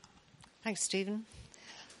Thanks, Stephen.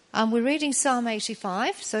 We're reading Psalm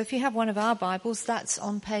 85, so if you have one of our Bibles, that's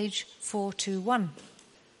on page 421.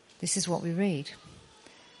 This is what we read.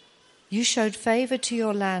 You showed favour to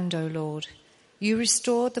your land, O Lord. You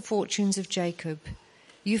restored the fortunes of Jacob.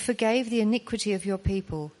 You forgave the iniquity of your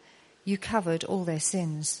people. You covered all their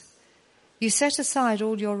sins. You set aside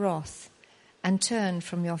all your wrath and turned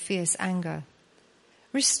from your fierce anger.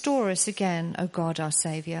 Restore us again, O God, our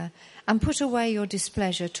Saviour, and put away your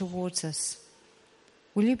displeasure towards us.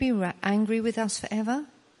 Will you be angry with us forever?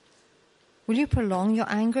 Will you prolong your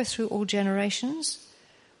anger through all generations?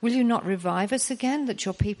 Will you not revive us again, that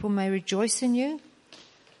your people may rejoice in you?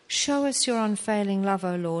 Show us your unfailing love,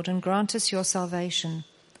 O Lord, and grant us your salvation.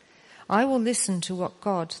 I will listen to what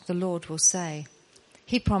God, the Lord, will say.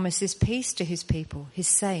 He promises peace to his people, his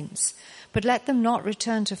saints, but let them not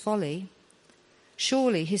return to folly.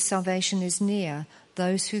 Surely his salvation is near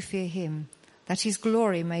those who fear him, that his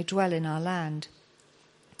glory may dwell in our land.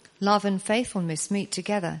 Love and faithfulness meet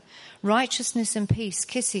together. Righteousness and peace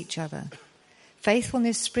kiss each other.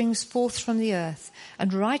 Faithfulness springs forth from the earth,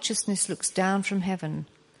 and righteousness looks down from heaven.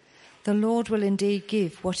 The Lord will indeed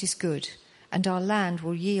give what is good, and our land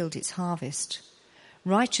will yield its harvest.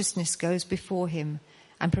 Righteousness goes before him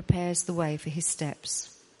and prepares the way for his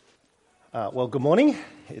steps. Well, good morning.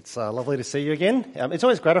 It's lovely to see you again. It's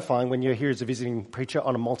always gratifying when you're here as a visiting preacher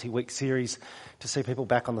on a multi-week series to see people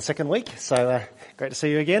back on the second week. So great to see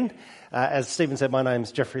you again. As Stephen said, my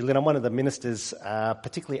name's Jeffrey Lynn. I'm one of the ministers,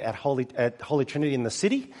 particularly at Holy Trinity in the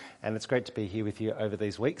city, and it's great to be here with you over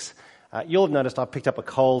these weeks. You'll have noticed I picked up a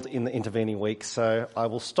cold in the intervening week, so I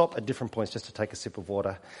will stop at different points just to take a sip of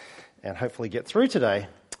water and hopefully get through today.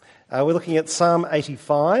 We're looking at Psalm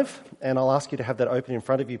 85, and I'll ask you to have that open in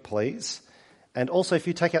front of you, please. And also, if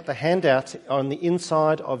you take out the handout on the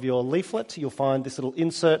inside of your leaflet, you'll find this little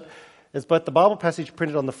insert. There's both the Bible passage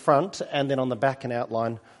printed on the front and then on the back an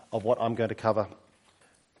outline of what I'm going to cover.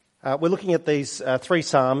 We're looking at these three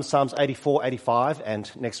Psalms, Psalms 84, 85, and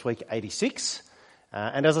next week 86.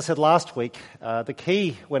 And as I said last week, the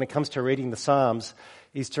key when it comes to reading the Psalms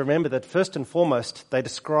is to remember that first and foremost, they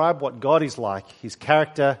describe what God is like, his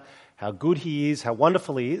character, how good he is, how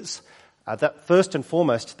wonderful he is. That first and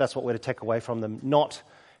foremost, that's what we're to take away from them, not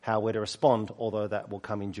how we're to respond, although that will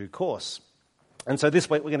come in due course. And so this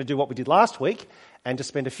week we're going to do what we did last week and just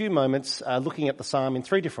spend a few moments looking at the psalm in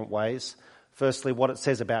three different ways. Firstly, what it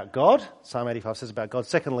says about God. Psalm 85 says about God.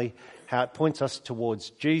 Secondly, how it points us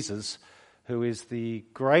towards Jesus, who is the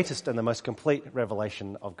greatest and the most complete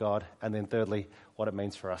revelation of God. And then thirdly, what it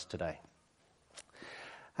means for us today.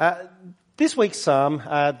 This week's psalm,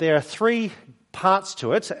 there are three parts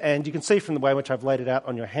to it, and you can see from the way in which I've laid it out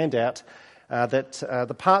on your handout that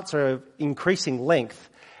the parts are of increasing length,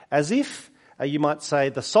 as if, you might say,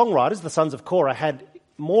 the songwriters, the sons of Korah, had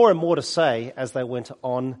more and more to say as they went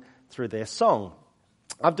on through their song.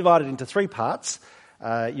 I've divided into three parts.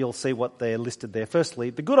 You'll see what they're listed there. Firstly,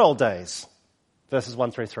 the good old days, verses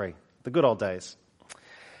 1 through 3. The good old days.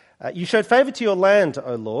 You showed favour to your land,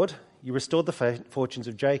 O Lord. You restored the fortunes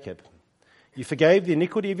of Jacob. You forgave the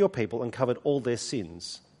iniquity of your people and covered all their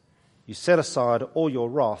sins. You set aside all your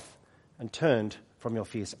wrath and turned from your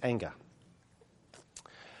fierce anger.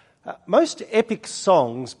 Most epic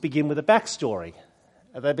songs begin with a backstory.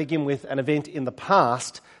 They begin with an event in the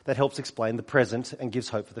past that helps explain the present and gives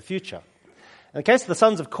hope for the future. In the case of the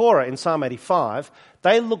sons of Korah in Psalm 85,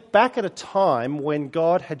 they look back at a time when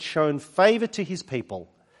God had shown favour to his people,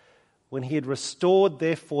 when he had restored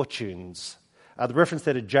their fortunes. The reference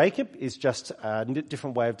there to Jacob is just a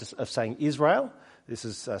different way of saying Israel. This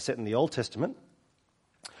is set in the Old Testament.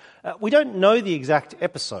 We don't know the exact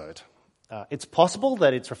episode. It's possible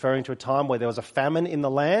that it's referring to a time where there was a famine in the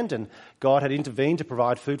land and God had intervened to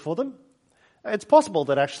provide food for them. It's possible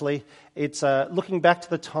that actually it's looking back to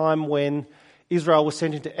the time when Israel was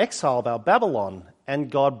sent into exile by Babylon and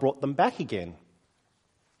God brought them back again.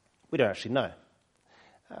 We don't actually know.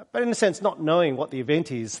 But in a sense, not knowing what the event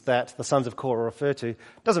is that the sons of Korah refer to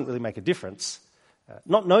doesn't really make a difference.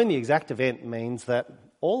 Not knowing the exact event means that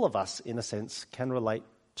all of us, in a sense, can relate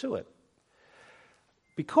to it.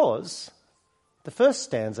 Because the first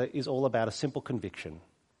stanza is all about a simple conviction.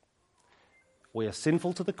 We are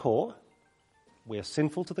sinful to the core. We are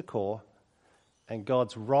sinful to the core. And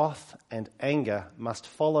God's wrath and anger must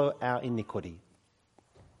follow our iniquity.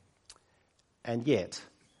 And yet,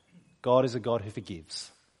 God is a God who forgives.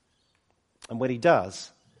 And when he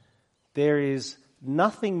does, there is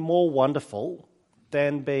nothing more wonderful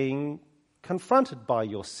than being confronted by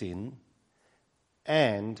your sin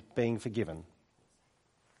and being forgiven.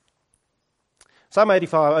 Psalm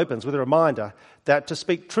 85 opens with a reminder that to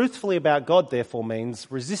speak truthfully about God, therefore, means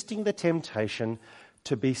resisting the temptation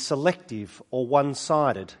to be selective or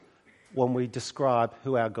one-sided when we describe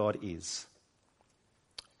who our God is.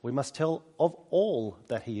 We must tell of all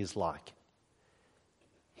that he is like.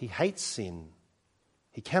 He hates sin.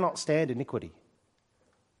 He cannot stand iniquity.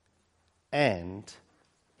 And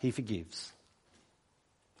he forgives.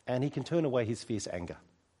 And he can turn away his fierce anger.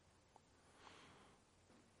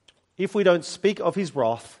 If we don't speak of his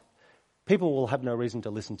wrath, people will have no reason to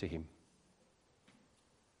listen to him.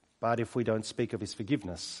 But if we don't speak of his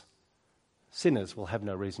forgiveness, sinners will have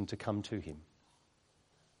no reason to come to him.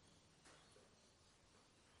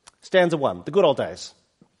 Stanza 1, the good old days.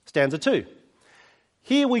 Stanza 2,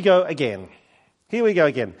 here we go again. Here we go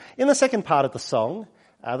again. In the second part of the song,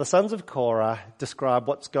 the sons of Korah describe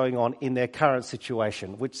what's going on in their current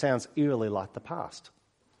situation, which sounds eerily like the past.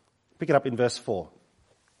 Pick it up in verse 4.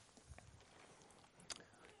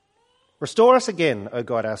 Restore us again, O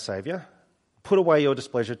God our Saviour. Put away your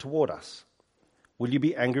displeasure toward us. Will you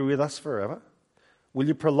be angry with us forever? Will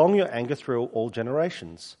you prolong your anger through all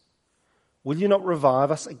generations? Will you not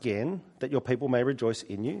revive us again, that your people may rejoice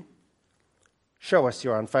in you? Show us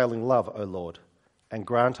your unfailing love, O Lord, and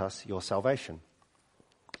grant us your salvation.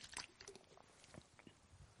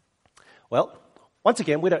 Well, once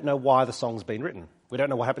again, we don't know why the song's been written. We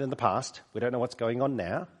don't know what happened in the past. We don't know what's going on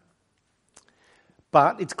now.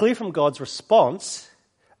 But it's clear from God's response,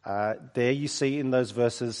 there you see in those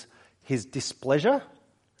verses his displeasure,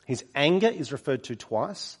 his anger is referred to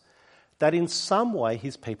twice, that in some way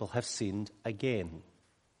his people have sinned again.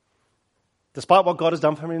 Despite what God has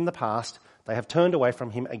done for them in the past, they have turned away from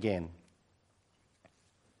him again.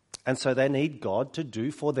 And so they need God to do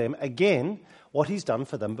for them again what he's done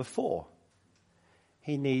for them before.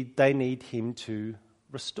 They need him to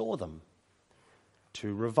restore them,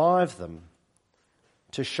 to revive them,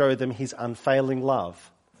 to show them his unfailing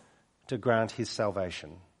love, to grant his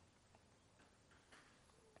salvation.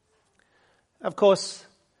 Of course,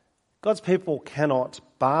 God's people cannot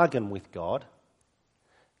bargain with God.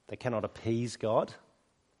 They cannot appease God.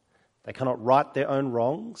 They cannot right their own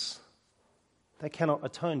wrongs. They cannot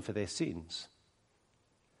atone for their sins.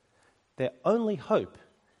 Their only hope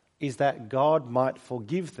is that God might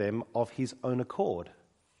forgive them of his own accord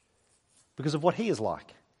because of what he is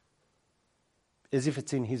like, as if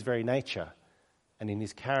it's in his very nature and in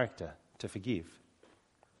his character to forgive.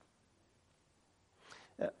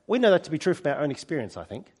 We know that to be true from our own experience, I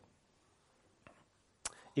think.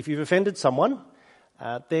 If you've offended someone,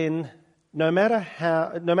 then no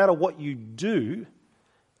matter what you do,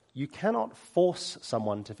 you cannot force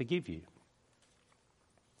someone to forgive you.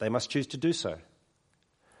 They must choose to do so.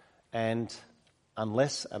 And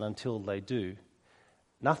unless and until they do,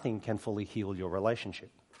 nothing can fully heal your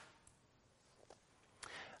relationship.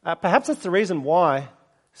 Perhaps that's the reason why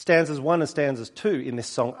stanzas 1 and stanzas 2 in this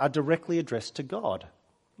song are directly addressed to God.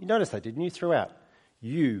 You noticed that, didn't you, throughout?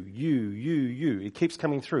 You. It keeps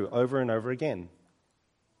coming through over and over again.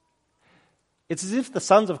 It's as if the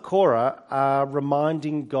sons of Korah are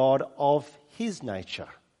reminding God of his nature,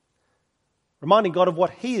 reminding God of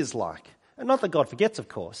what he is like. And not that God forgets, of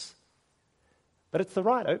course, but it's the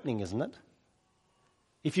right opening, isn't it?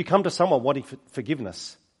 If you come to someone wanting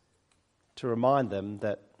forgiveness, to remind them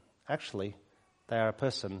that actually they are a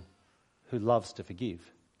person who loves to forgive.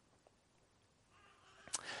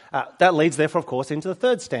 That leads, therefore, of course, into the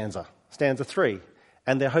third stanza, stanza 3,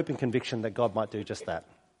 and their hope and conviction that God might do just that.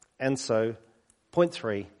 And so, point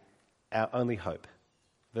 3, our only hope,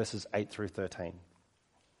 verses 8 through 13.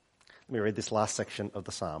 Let me read this last section of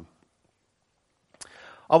the psalm.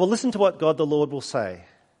 I will listen to what God the Lord will say.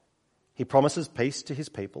 He promises peace to his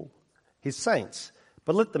people, his saints,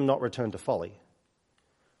 but let them not return to folly.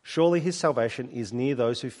 Surely his salvation is near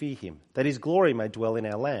those who fear him, that his glory may dwell in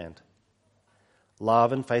our land.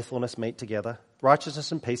 Love and faithfulness meet together,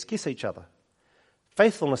 righteousness and peace kiss each other.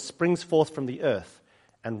 Faithfulness springs forth from the earth,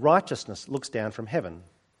 and righteousness looks down from heaven.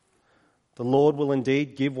 The Lord will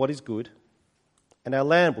indeed give what is good, and our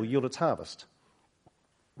land will yield its harvest.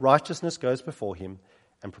 Righteousness goes before him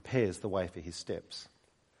and prepares the way for his steps.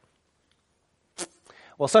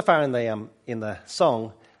 Well, so far in the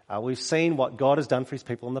song, we've seen what God has done for his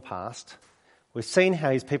people in the past. We've seen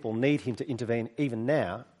how his people need him to intervene even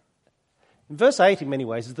now. And verse 8, in many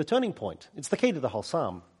ways, is the turning point. It's the key to the whole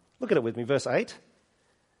psalm. Look at it with me, verse 8.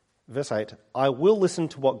 Verse 8, I will listen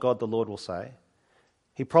to what God the Lord will say.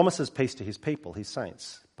 He promises peace to his people, his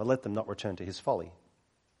saints, but let them not return to his folly.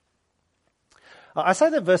 I say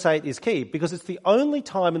that verse 8 is key because it's the only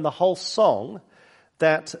time in the whole song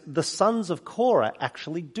that the sons of Korah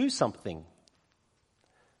actually do something.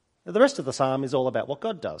 The rest of the psalm is all about what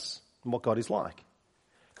God does and what God is like.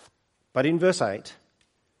 But in verse 8,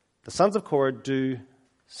 the sons of Korah do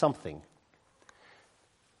something.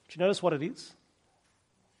 Do you notice what it is?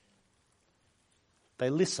 They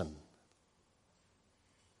listen.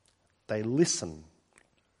 They listen.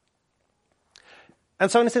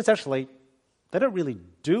 And so in a sense, actually, they don't really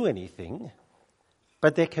do anything,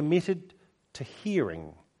 but they're committed to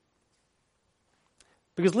hearing.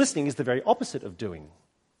 Because listening is the very opposite of doing.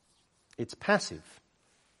 It's passive.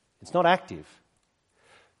 It's not active.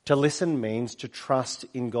 To listen means to trust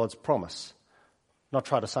in God's promise, not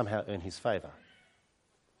try to somehow earn his favour.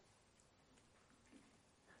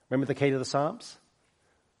 Remember the key to the Psalms?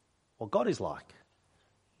 What God is like,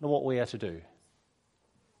 not what we are to do.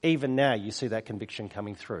 Even now you see that conviction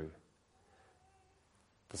coming through.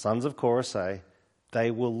 The sons of Korah say they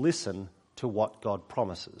will listen to what God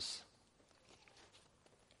promises.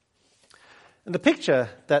 And the picture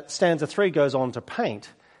that stanza 3 goes on to paint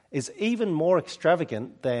is even more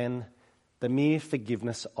extravagant than the mere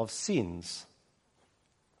forgiveness of sins.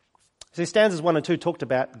 See, stanzas 1 and 2 talked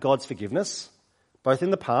about God's forgiveness, both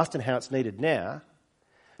in the past and how it's needed now.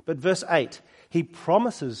 But verse 8, he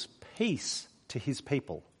promises peace to his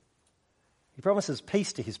people. He promises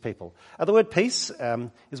peace to his people. The word peace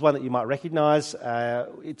is one that you might recognise.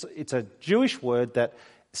 It's a Jewish word that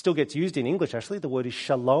still gets used in English, actually. The word is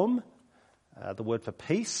shalom, the word for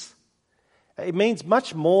peace. It means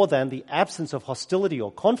much more than the absence of hostility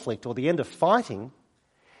or conflict or the end of fighting.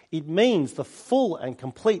 It means the full and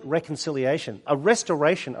complete reconciliation, a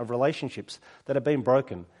restoration of relationships that have been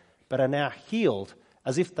broken but are now healed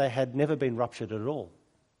as if they had never been ruptured at all.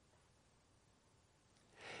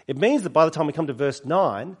 It means that by the time we come to verse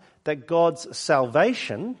 9, that God's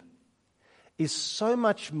salvation is so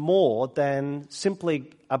much more than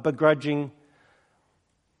simply a begrudging,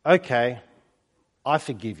 okay, I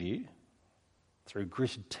forgive you, through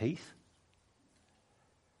gritted teeth.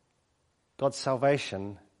 God's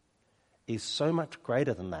salvation is so much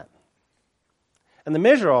greater than that. And the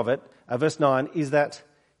measure of it, verse 9, is that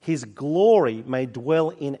his glory may dwell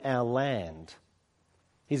in our land.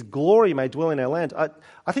 His glory may dwell in our land.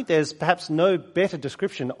 I think there's perhaps no better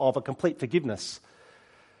description of a complete forgiveness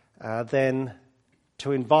than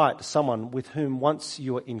to invite someone with whom once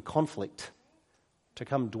you were in conflict to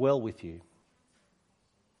come dwell with you,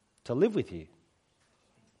 to live with you,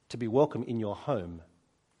 to be welcome in your home.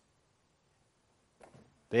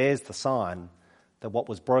 There's the sign that what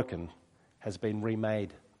was broken has been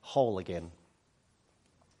remade whole again.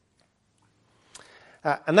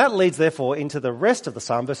 And that leads, therefore, into the rest of the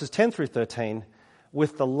psalm, verses 10 through 13,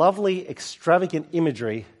 with the lovely, extravagant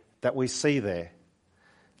imagery that we see there.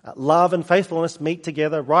 Love and faithfulness meet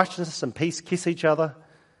together. Righteousness and peace kiss each other.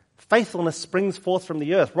 Faithfulness springs forth from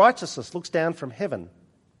the earth. Righteousness looks down from heaven.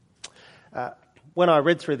 When I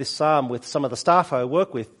read through this psalm with some of the staff I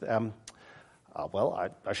work with, I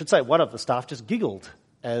should say one of the staff just giggled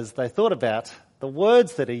as they thought about the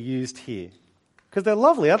words that are used here. Because they're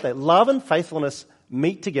lovely, aren't they? Love and faithfulness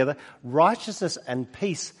meet together. Righteousness and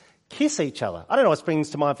peace kiss each other. I don't know what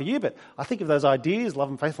springs to mind for you, but I think of those ideas, love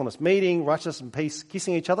and faithfulness meeting, righteousness and peace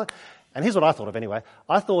kissing each other. And here's what I thought of anyway.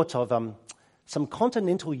 I thought of some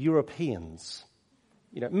continental Europeans,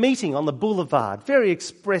 meeting on the boulevard, very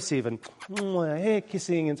expressive and hair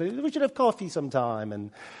kissing and saying, we should have coffee sometime.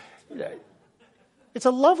 And it's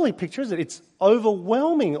a lovely picture, isn't it? It's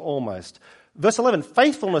overwhelming almost. Verse 11,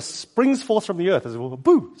 faithfulness springs forth from the earth. As well,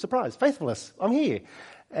 boo, surprise, faithfulness, I'm here.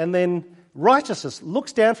 And then righteousness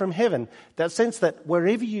looks down from heaven. That sense that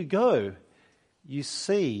wherever you go, you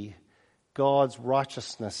see God's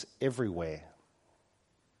righteousness everywhere.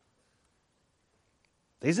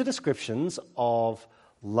 These are descriptions of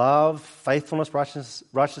love, faithfulness,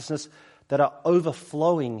 righteousness that are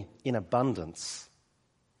overflowing in abundance.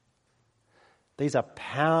 These are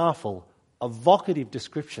powerful, evocative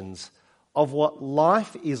descriptions of what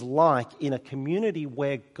life is like in a community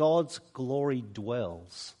where God's glory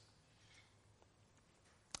dwells.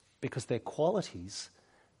 Because they're qualities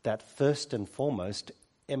that first and foremost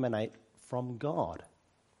emanate from God.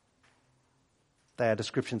 They are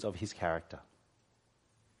descriptions of his character.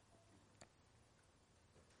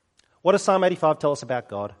 What does Psalm 85 tell us about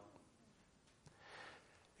God?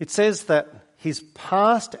 It says that his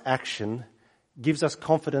past action gives us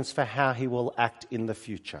confidence for how he will act in the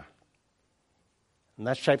future. And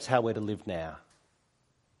that shapes how we're to live now.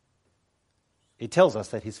 It tells us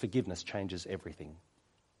that his forgiveness changes everything.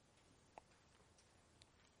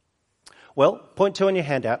 Well, point 2 on your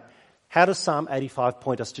handout. How does Psalm 85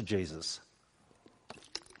 point us to Jesus?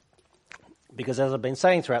 Because as I've been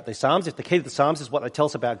saying throughout these Psalms, if the key to the Psalms is what they tell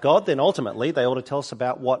us about God, then ultimately they ought to tell us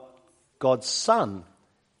about what God's Son,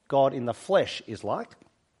 God in the flesh, is like?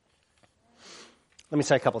 Let me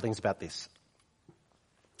say a couple of things about this.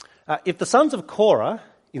 If the sons of Korah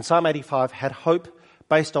in Psalm 85 had hope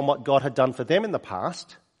based on what God had done for them in the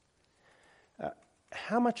past,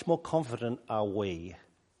 how much more confident are we?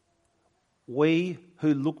 We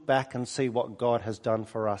who look back and see what God has done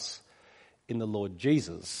for us in the Lord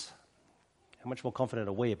Jesus, how much more confident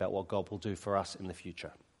are we about what God will do for us in the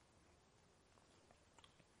future?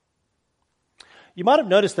 You might have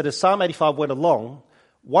noticed that as Psalm 85 went along,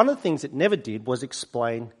 one of the things it never did was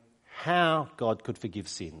explain how God could forgive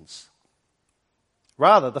sins.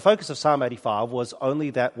 Rather, the focus of Psalm 85 was only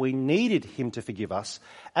that we needed him to forgive us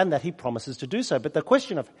and that he promises to do so. But the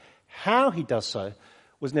question of how he does so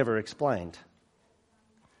was never explained.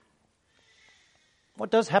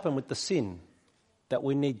 What does happen with the sin that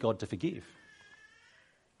we need God to forgive?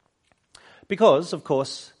 Because, of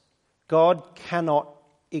course, God cannot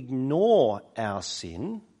ignore our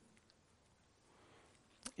sin.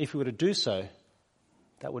 If he were to do so,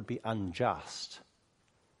 that would be unjust.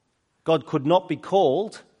 God could not be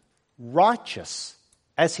called righteous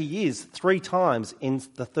as he is 3 times in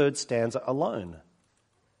the 3rd stanza alone.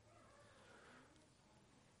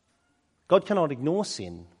 God cannot ignore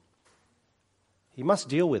sin. He must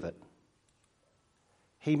deal with it.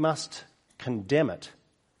 He must condemn it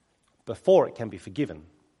before it can be forgiven.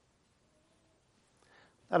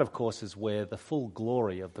 That, of course, is where the full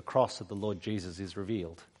glory of the cross of the Lord Jesus is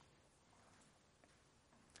revealed.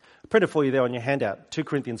 I printed for you there on your handout, 2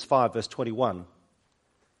 Corinthians 5, verse 21.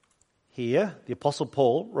 Here, the Apostle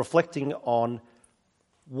Paul, reflecting on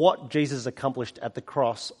what Jesus accomplished at the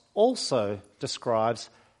cross, also describes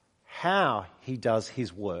how he does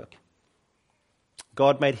his work.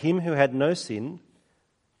 God made him who had no sin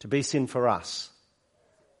to be sin for us,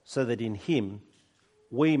 so that in him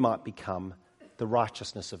we might become the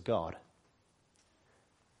righteousness of God.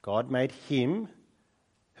 God made him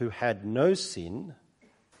who had no sin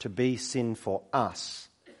to be sin for us,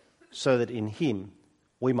 so that in him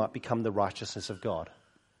we might become the righteousness of God.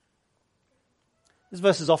 This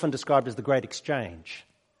verse is often described as the great exchange.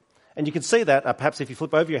 And you can see that, perhaps if you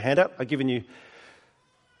flip over your handout, I've given you,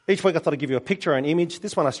 each week I thought I'd give you a picture or an image.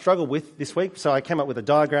 This one I struggled with this week, so I came up with a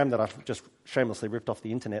diagram that I've just shamelessly ripped off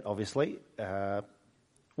the internet, obviously,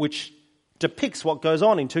 which depicts what goes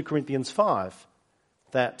on in 2 Corinthians 5,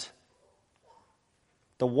 that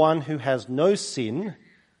the one who has no sin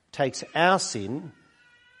takes our sin,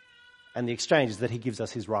 and the exchange is that he gives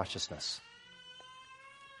us his righteousness.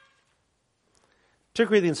 2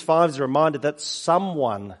 Corinthians 5 is a reminder that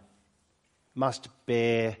someone must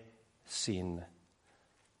bear sin.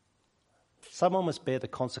 Someone must bear the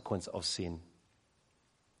consequence of sin.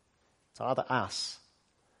 It's either us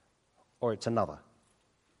or it's another.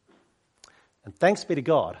 And thanks be to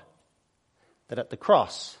God that at the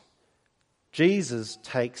cross, Jesus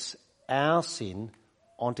takes our sin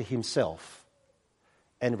onto himself,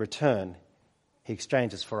 and in return, he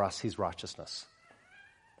exchanges for us his righteousness.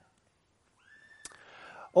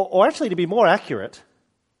 Or actually, to be more accurate,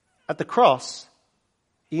 at the cross,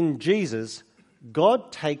 in Jesus,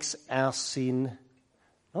 God takes our sin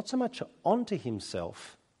not so much onto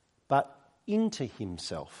himself, but into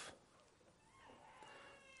himself.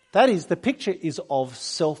 That is, the picture is of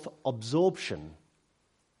self-absorption.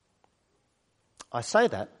 I say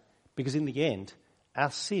that because in the end,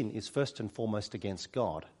 our sin is first and foremost against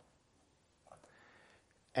God.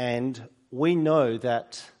 And we know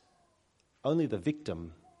that only the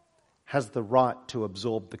victim has the right to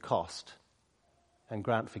absorb the cost and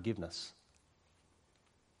grant forgiveness.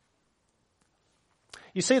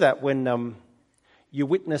 You see that when you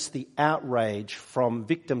witness the outrage from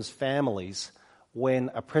victims' families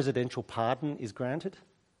when a presidential pardon is granted.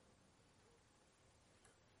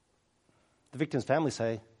 The victims' families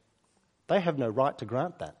say they have no right to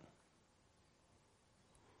grant that.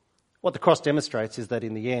 What the cross demonstrates is that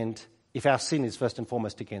in the end, if our sin is first and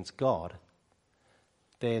foremost against God,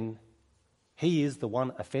 then he is the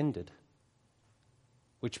one offended,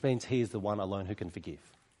 which means he is the one alone who can forgive.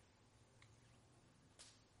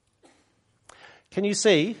 Can you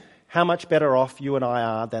see how much better off you and I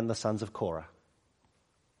are than the sons of Korah?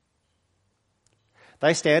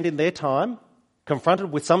 They stand in their time,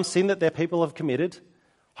 confronted with some sin that their people have committed,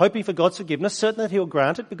 hoping for God's forgiveness, certain that he'll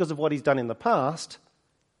grant it because of what he's done in the past,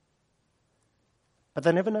 but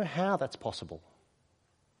they never know how that's possible.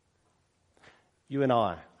 You and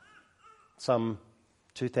I, some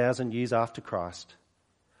 2,000 years after Christ,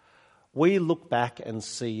 we look back and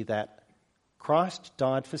see that Christ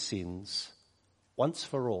died for sins once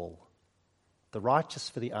for all, the righteous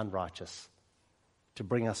for the unrighteous, to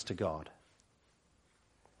bring us to God.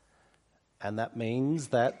 And that means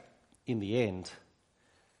that in the end,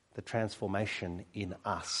 the transformation in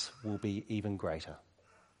us will be even greater.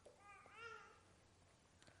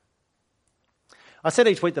 I said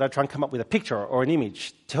each week that I'd try and come up with a picture or an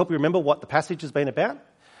image to help you remember what the passage has been about.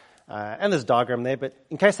 And there's a diagram there, but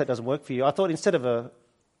in case that doesn't work for you, I thought instead of a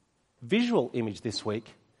visual image this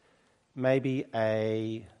week, maybe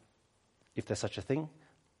if there's such a thing,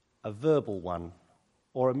 a verbal one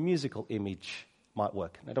or a musical image might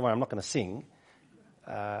work. Now don't worry, I'm not going to sing.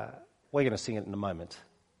 We're going to sing it in a moment.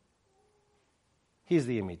 Here's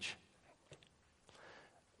the image.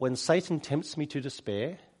 When Satan tempts me to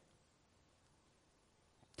despair,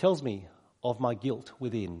 tells me of my guilt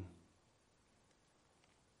within,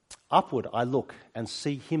 upward I look and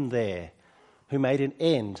see him there who made an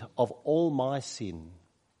end of all my sin.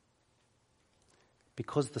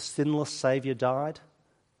 Because the sinless Saviour died,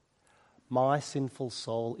 my sinful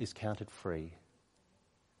soul is counted free.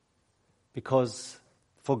 Because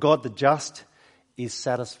for God the just is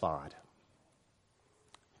satisfied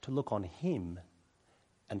to look on him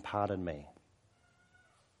and pardon me.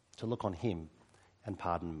 To look on him and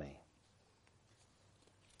pardon me.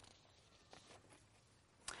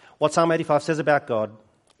 What Psalm 85 says about God,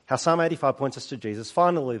 how Psalm 85 points us to Jesus.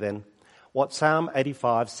 Finally then, what Psalm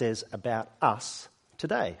 85 says about us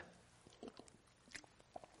today.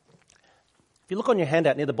 If you look on your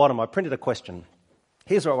handout near the bottom, I printed a question.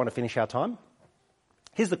 Here's where I want to finish our time.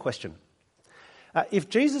 Here's the question. If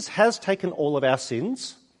Jesus has taken all of our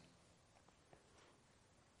sins,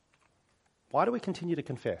 why do we continue to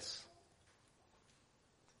confess?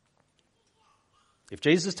 If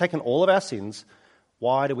Jesus has taken all of our sins,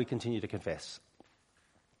 why do we continue to confess?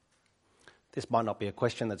 This might not be a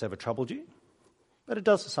question that's ever troubled you, but it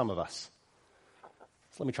does for some of us.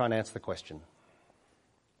 So let me try and answer the question.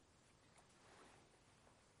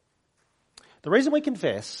 The reason we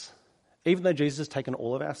confess, even though Jesus has taken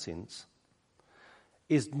all of our sins,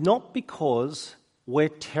 is not because we're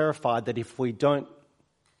terrified that if we don't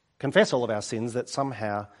confess all of our sins, that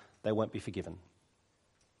somehow they won't be forgiven.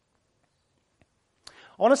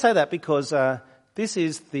 I want to say that because this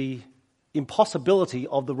is the impossibility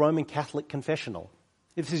of the Roman Catholic confessional.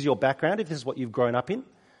 If this is your background, if this is what you've grown up in,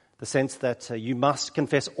 the sense that you must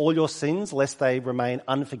confess all your sins lest they remain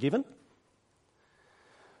unforgiven,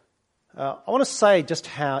 I want to say just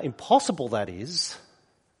how impossible that is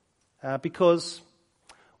because,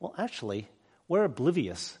 well, actually, we're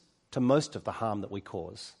oblivious to most of the harm that we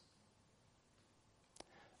cause.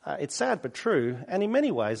 It's sad but true, and in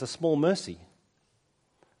many ways a small mercy.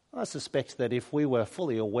 I suspect that if we were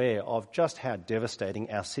fully aware of just how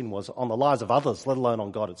devastating our sin was on the lives of others, let alone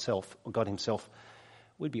on God itself, or God himself,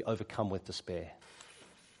 we'd be overcome with despair.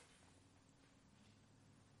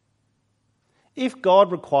 If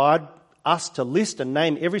God required us to list and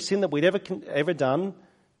name every sin that we'd ever done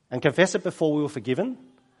and confess it before we were forgiven,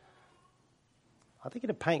 I think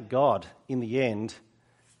it'd paint God, in the end,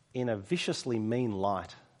 in a viciously mean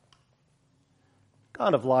light.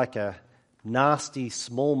 Kind of like a nasty,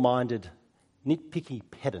 small-minded, nitpicky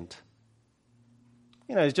pedant.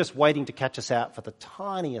 You know, he's just waiting to catch us out for the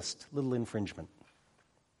tiniest little infringement.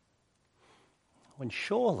 When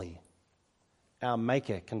surely our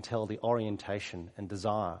Maker can tell the orientation and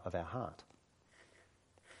desire of our heart.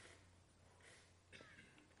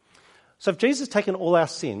 So if Jesus has taken all our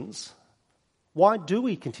sins, why do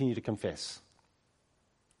we continue to confess?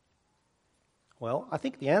 Well, I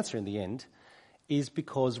think the answer in the end is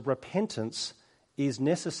because repentance is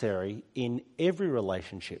necessary in every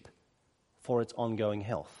relationship for its ongoing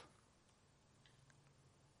health.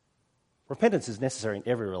 Repentance is necessary in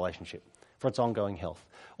every relationship for its ongoing health.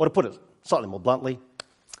 Or to put it slightly more bluntly,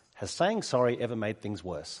 has saying sorry ever made things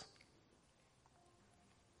worse?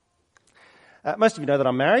 Most of you know that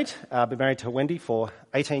I'm married. I've been married to Wendy for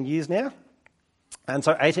 18 years now. And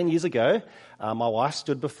so 18 years ago, my wife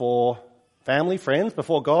stood before family, friends,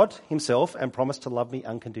 before God himself and promised to love me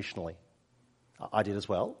unconditionally. I did as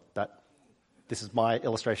well, but this is my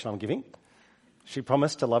illustration I'm giving. She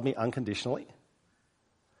promised to love me unconditionally.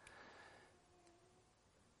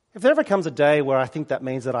 If there ever comes a day where I think that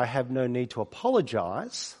means that I have no need to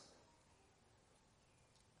apologise,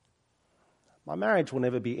 my marriage will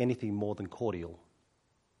never be anything more than cordial.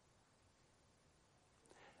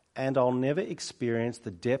 And I'll never experience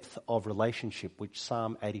the depth of relationship which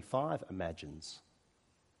Psalm 85 imagines,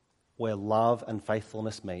 where love and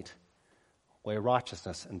faithfulness meet, where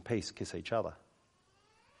righteousness and peace kiss each other.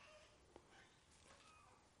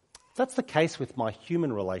 If that's the case with my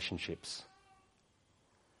human relationships,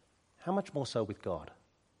 how much more so with God?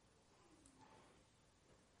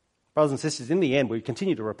 Brothers and sisters, in the end, we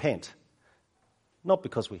continue to repent, not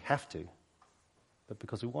because we have to, but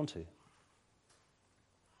because we want to. Of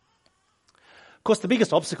course, the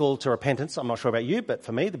biggest obstacle to repentance, I'm not sure about you, but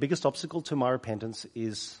for me, the biggest obstacle to my repentance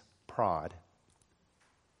is pride.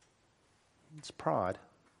 It's pride.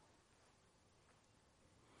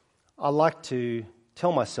 I like to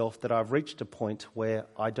tell myself that I've reached a point where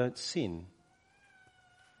I don't sin.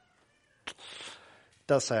 It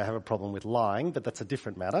does say I have a problem with lying, but that's a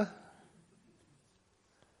different matter.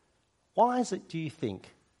 Why is it, do you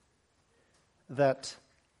think, that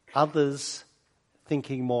others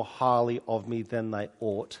thinking more highly of me than they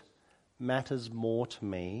ought matters more to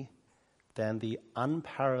me than the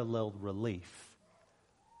unparalleled relief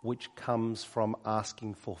which comes from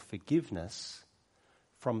asking for forgiveness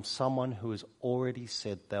from someone who has already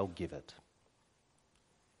said they'll give it?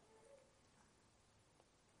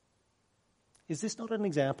 Is this not an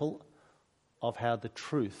example of how the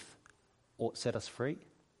truth ought set us free?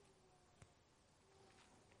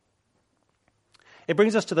 It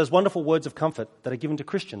brings us to those wonderful words of comfort that are given to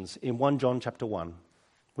Christians in 1 John chapter 1,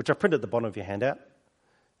 which I've printed at the bottom of your handout,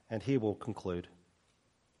 and here we'll conclude.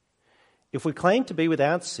 If we claim to be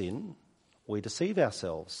without sin, we deceive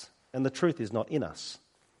ourselves, and the truth is not in us.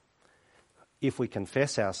 If we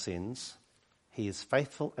confess our sins, he is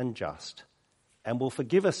faithful and just, and will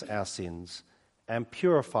forgive us our sins and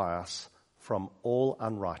purify us from all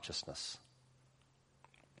unrighteousness.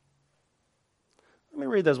 Let me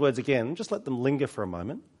read those words again, just let them linger for a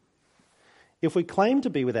moment. If we claim to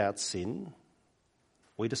be without sin,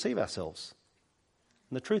 we deceive ourselves,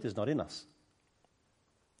 and the truth is not in us.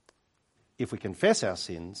 If we confess our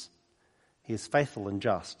sins, he is faithful and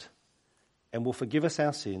just, and will forgive us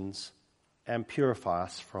our sins and purify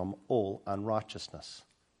us from all unrighteousness.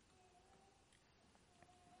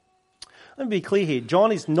 Let me be clear here.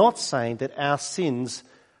 John is not saying that our sins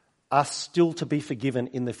are still to be forgiven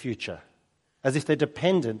in the future, as if they're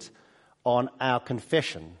dependent on our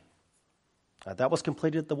confession. That was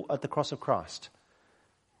completed at the cross of Christ.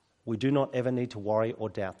 We do not ever need to worry or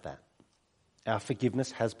doubt that. Our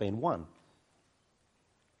forgiveness has been won.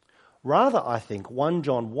 Rather, I think 1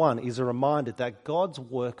 John 1 is a reminder that God's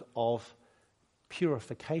work of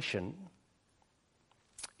purification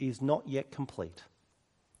is not yet complete.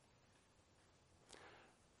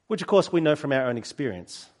 Which, of course, we know from our own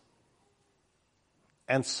experience.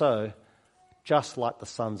 And so, just like the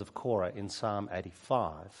sons of Korah in Psalm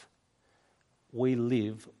 85, we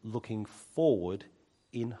live looking forward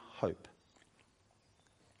in hope.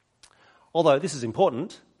 Although this is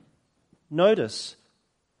important, notice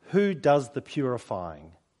who does the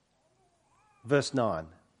purifying. Verse 9.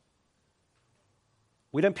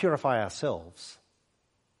 We don't purify ourselves.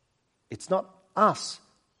 It's not us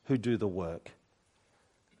who do the work.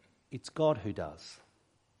 It's God who does.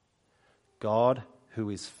 God who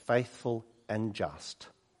is faithful and just.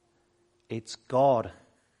 It's God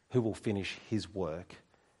who will finish his work.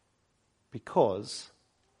 Because,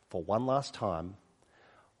 for one last time,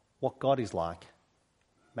 what God is like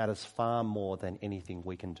matters far more than anything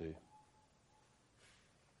we can do.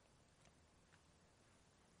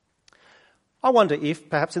 I wonder if,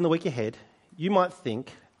 perhaps in the week ahead, you might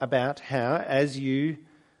think about how, as you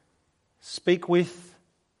speak with,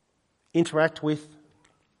 interact with,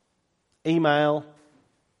 email,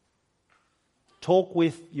 talk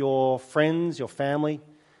with your friends, your family,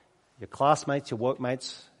 your classmates, your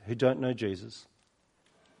workmates who don't know Jesus,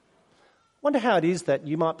 wonder how it is that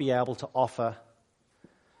you might be able to offer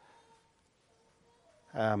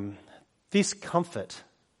this comfort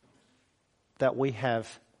that we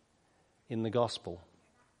have in the gospel.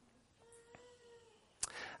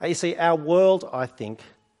 You see, our world, I think,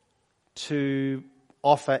 to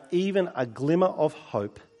offer even a glimmer of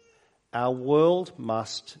hope, our world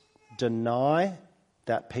must deny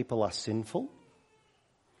that people are sinful.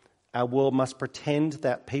 Our world must pretend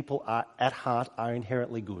that people are, at heart, are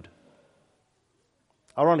inherently good.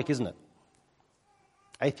 Ironic, isn't it?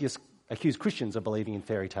 Atheists accuse Christians of believing in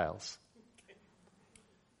fairy tales.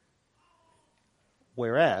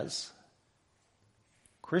 Whereas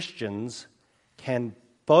Christians can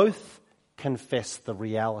both confess the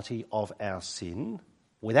reality of our sin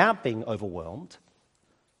without being overwhelmed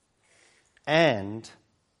and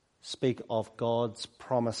speak of God's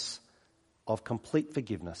promise of complete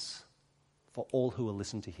forgiveness for all who will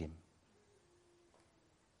listen to him.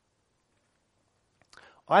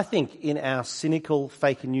 I think in our cynical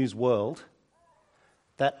fake news world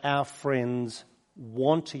that our friends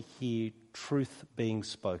want to hear truth being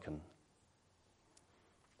spoken.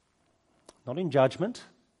 Not in judgment,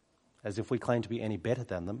 as if we claim to be any better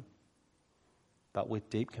than them, but with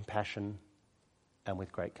deep compassion and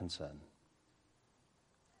with great concern.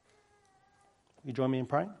 You join me in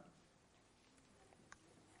praying?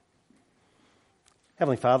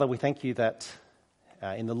 Heavenly Father, we thank you that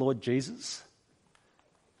in the Lord Jesus,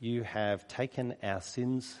 you have taken our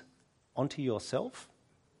sins onto yourself,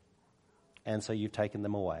 and so you've taken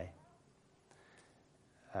them away.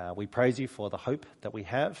 We praise you for the hope that we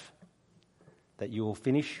have, that you will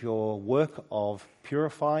finish your work of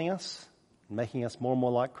purifying us, making us more and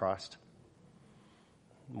more like Christ.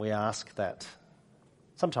 We ask that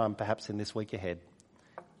sometime perhaps in this week ahead,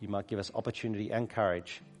 you might give us opportunity and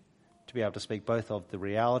courage to be able to speak both of the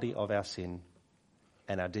reality of our sin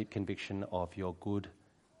and our deep conviction of your good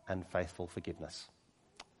and faithful forgiveness.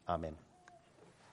 Amen.